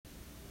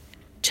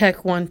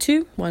Check 1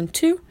 2 1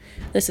 2.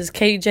 This is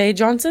KJ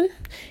Johnson.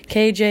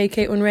 KJ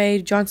Caitlin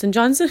Ray Johnson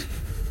Johnson.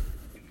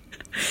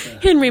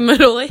 Henry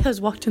Malloy has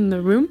walked in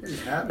the room. What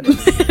is happening?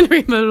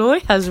 Henry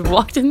Malloy has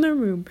walked in the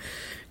room.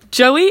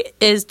 Joey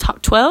is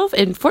top 12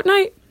 in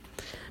Fortnite.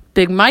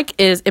 Big Mike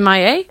is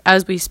MIA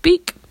as we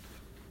speak.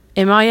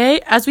 MIA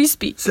as we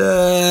speak.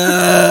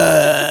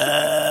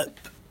 That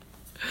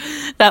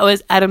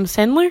was Adam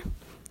Sandler.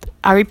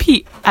 I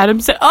repeat, Adam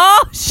Sandler.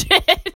 Oh, shit.